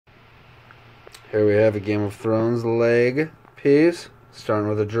Here we have a Game of Thrones leg piece, starting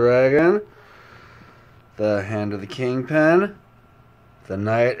with a dragon, the Hand of the Kingpin, the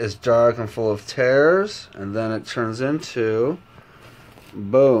night is dark and full of terrors, and then it turns into,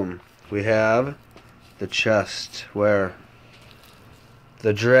 boom, we have the chest where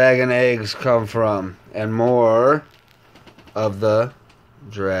the dragon eggs come from, and more of the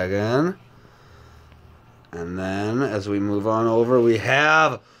dragon. And then, as we move on over, we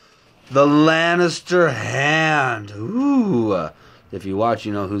have the Lannister hand. Ooh. If you watch,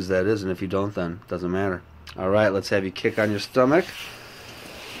 you know whose that is, and if you don't, then it doesn't matter. Alright, let's have you kick on your stomach.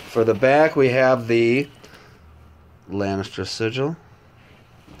 For the back, we have the Lannister sigil.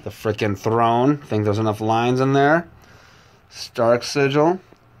 The frickin' throne. Think there's enough lines in there. Stark sigil.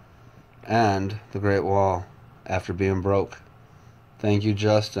 And the Great Wall after being broke. Thank you,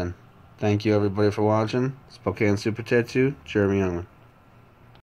 Justin. Thank you, everybody, for watching. Spokane Super Tattoo, Jeremy Youngman.